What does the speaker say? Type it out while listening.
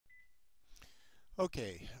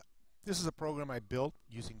Okay, this is a program I built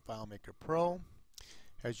using Filemaker Pro.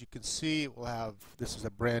 As you can see, it will have, this is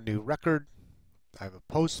a brand new record. I have a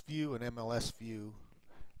post view, an MLS view,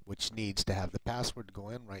 which needs to have the password to go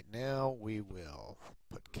in. Right now, we will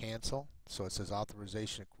put cancel. So it says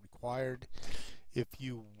authorization required. If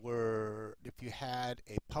you had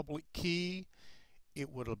a public key,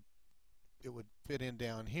 it would fit in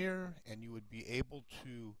down here, and you would be able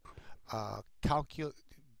to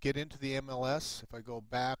get into the MLS. If I go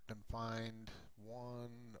back and find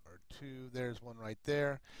one or two, there's one right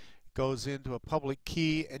there. It goes into a public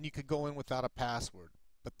key, and you could go in without a password.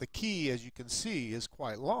 But the key, as you can see, is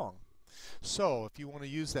quite long. So if you want to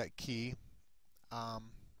use that key, and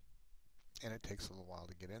it takes a little while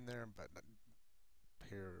to get in there, but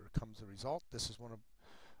here comes the result. This is one of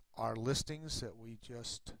our listings that we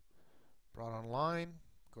just brought online.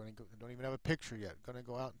 Don't even have a picture yet. Going to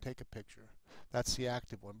go out and take a picture. That's the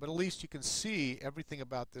active one. But at least you can see everything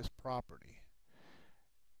about this property.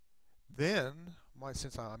 Then,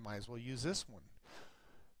 since I might as well use this one,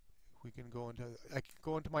 I can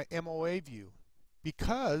go into my MOA view.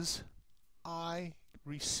 Because I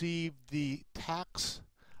received the tax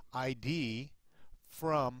ID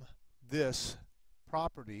from this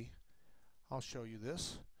property, I'll show you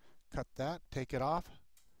this. Cut that, take it off.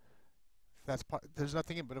 There's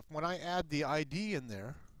nothing in, but when I add the ID in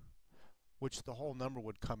there, which the whole number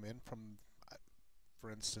would come in from, for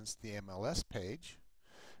instance, the MLS page,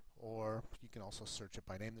 or you can also search it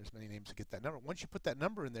by name. There's many names to get that number. Once you put that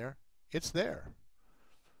number in there, it's there.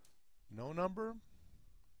 No number,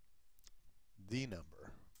 the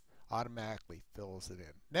number automatically fills it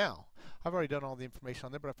in. Now, I've already done all the information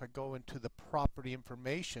on there, but if I go into the property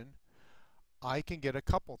information, I can get a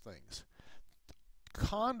couple things.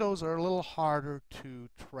 Condos are a little harder to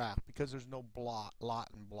track because there's no lot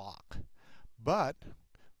and block. But,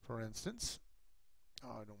 for instance,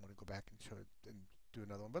 I don't want to go back and show it and do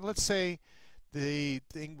another one. But let's say the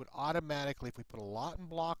thing would automatically, if we put a lot and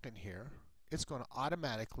block in here, it's going to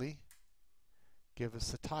automatically give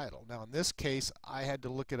us the title. Now, in this case, I had to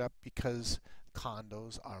look it up because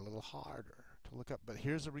condos are a little harder to look up. But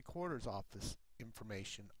here's the recorder's office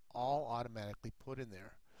information, all automatically put in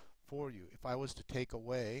there for you. If I was to take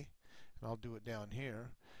away, and I'll do it down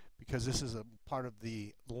here, because this is a part of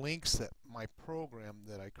the links that my program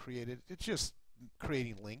that I created, it's just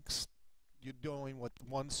creating links. You're doing what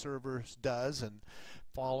one server does and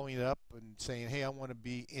following it up and saying, hey, I want to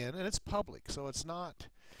be in, and it's public, so it's not,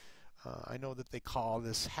 I know that they call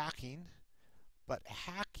this hacking, but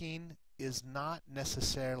hacking is not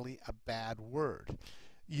necessarily a bad word.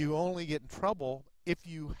 You only get in trouble if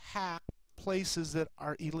you hack places that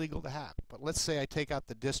are illegal to hack. But let's say I take out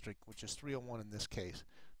the district, which is 301 in this case.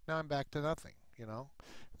 Now I'm back to nothing, you know.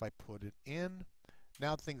 If I put it in,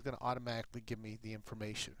 now the thing's going to automatically give me the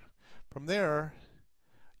information. From there,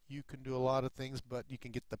 you can do a lot of things, but you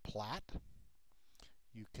can get the plat.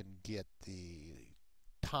 You can get the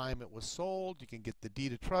time it was sold. You can get the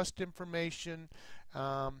deed of trust information.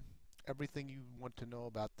 Everything you want to know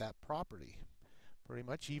about that property. Pretty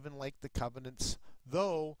much, even like the covenants.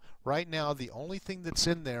 Though, right now, the only thing that's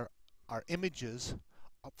in there are images.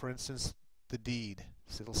 For instance, the deed.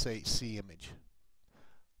 So it'll say see image.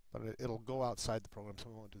 But it'll go outside the program, so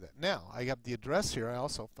we won't do that. Now, I have the address here. I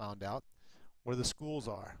also found out where the schools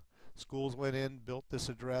are. Schools went in, built this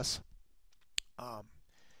address.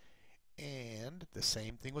 And the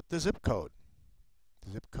same thing with the zip code.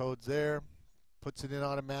 The zip code's there. Puts it in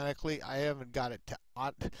automatically. I haven't got it to,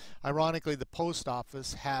 ironically, the post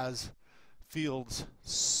office has fields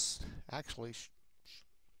actually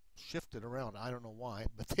shifted around. I don't know why,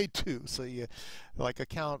 but they do. So you, like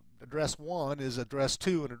account address 1 is address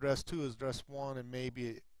 2, and address 2 is address 1, and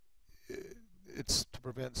maybe it's to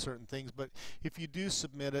prevent certain things. But if you do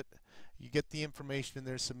submit it, you get the information in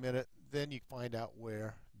there, submit it, then you find out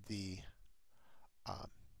where the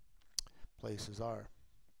places are.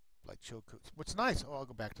 Like Chilcoots. What's nice, I'll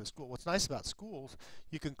go back to the school. What's nice about schools,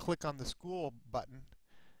 you can click on the school button,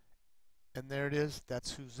 and there it is.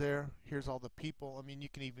 That's who's there. Here's all the people. I mean, you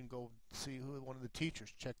can even go see who one of the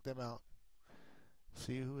teachers. Check them out.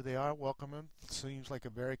 See who they are. Welcome them. Seems like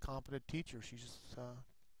a very competent teacher.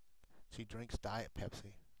 She drinks Diet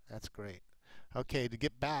Pepsi. That's great. Okay, to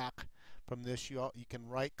get back from this, you can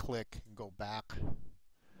right-click and go back.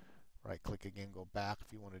 Right-click again, go back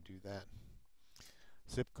if you want to do that.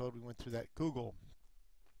 Zip code, we went through that. Google.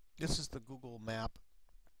 This is the Google map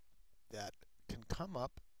that can come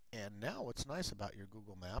up, and now what's nice about your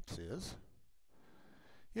Google Maps is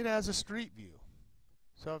it has a street view.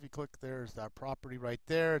 So if you click, there's our property right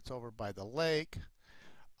there. It's over by the lake.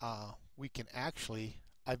 We can actually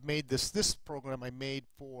I've made this program I made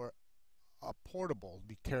for a portable to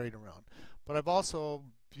be carried around, but I've also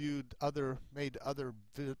made other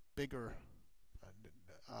bigger.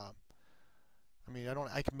 Uh, I mean,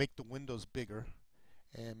 I can make the windows bigger,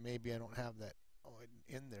 and maybe I don't have that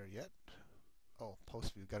in there yet. Oh,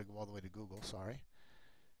 post view, got to go all the way to Google. Sorry.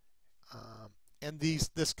 And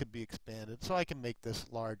this could be expanded, so I can make this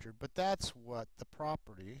larger. But that's what the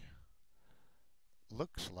property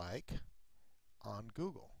looks like on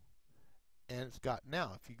Google. And it's got,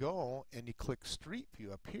 now if you go and you click Street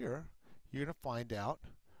View up here, you're going to find out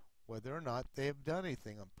whether or not they have done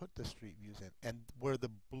anything and put the street views in. And where the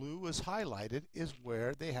blue is highlighted is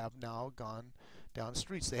where they have now gone down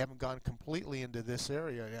streets. They haven't gone completely into this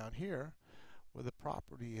area down here where the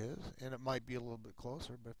property is, and it might be a little bit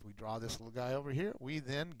closer, but if we draw this little guy over here, we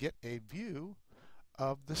then get a view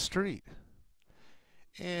of the street.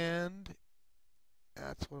 And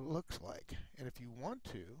that's what it looks like. And if you want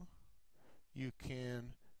to, you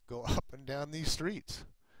can go up and down these streets.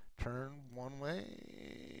 Turn one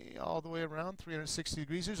way all the way around 360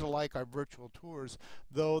 degrees. These are like our virtual tours,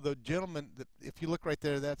 though the gentleman, if you look right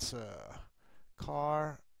there, that's a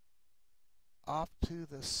car off to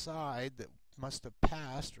the side that must have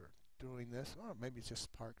passed or doing this. Or maybe it's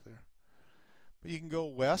just parked there. But you can go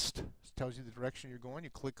west. It tells you the direction you're going. You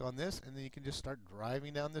click on this, and then you can just start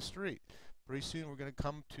driving down the street. Pretty soon we're going to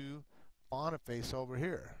come to Boniface over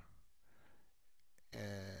here.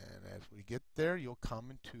 And as we get there, you'll come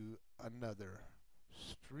into another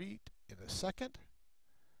street in a second.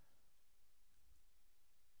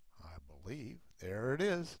 I believe. There it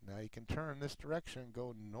is. Now you can turn this direction and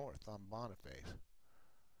go north on Boniface.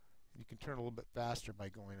 You can turn a little bit faster by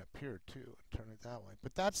going up here too and turn it that way.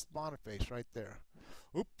 But that's Boniface right there.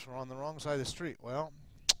 Oops, we're on the wrong side of the street. Well,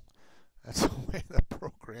 that's the way the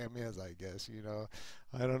program is, I guess. You know,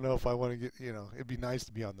 I don't know if I want to get, you know, it'd be nice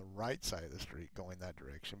to be on the right side of the street going that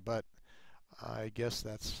direction, but I guess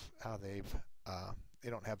that's how they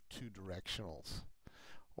don't have two directionals.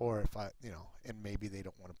 Or if you know, and maybe they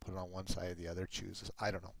don't want to put it on one side or the other, chooses.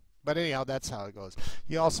 I don't know. But anyhow, that's how it goes.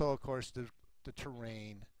 You also, of course, the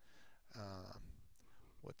terrain.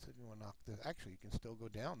 What's it? You want to knock this? Actually, you can still go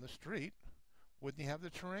down the street. Wouldn't you have the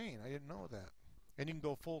terrain? I didn't know that. And you can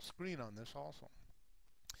go full screen on this also.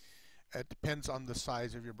 It depends on the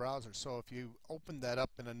size of your browser. So if you open that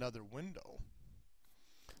up in another window,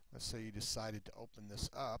 let's say you decided to open this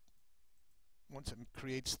up, once it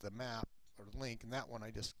creates the map or link, and that one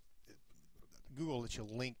Google lets you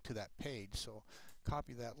link to that page. So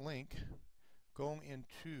copy that link, go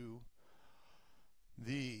into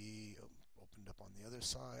the, opened up on the other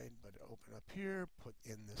side, but open up here, put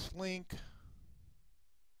in this link,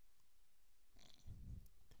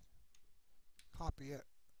 copy it,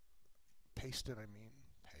 paste it,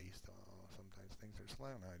 paste. Sometimes things are slow,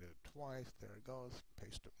 and I did it twice. There it goes.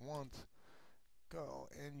 Paste it once. Go,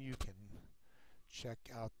 and you can check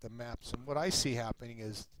out the maps. And what I see happening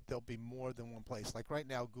is there'll be more than one place. Like right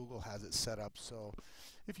now, Google has it set up so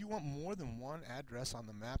if you want more than one address on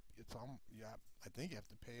the map, it's I think you have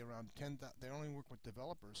to pay around they only work with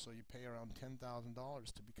developers, so you pay around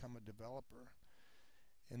 $10,000 to become a developer.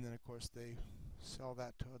 And then of course they sell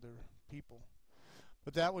that to other people.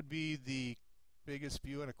 But that would be the biggest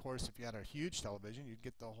view, and of course if you had a huge television, you'd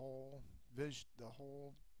get the whole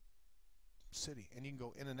city, and you can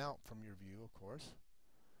go in and out from your view, of course.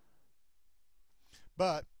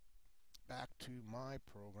 But back to my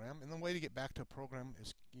program, and the way to get back to a program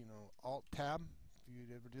is, you know, Alt Tab. If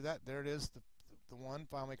you'd ever do that, there it is, the one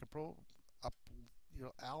Filemaker Pro, up, you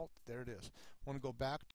know, Alt, there it is. Want to go back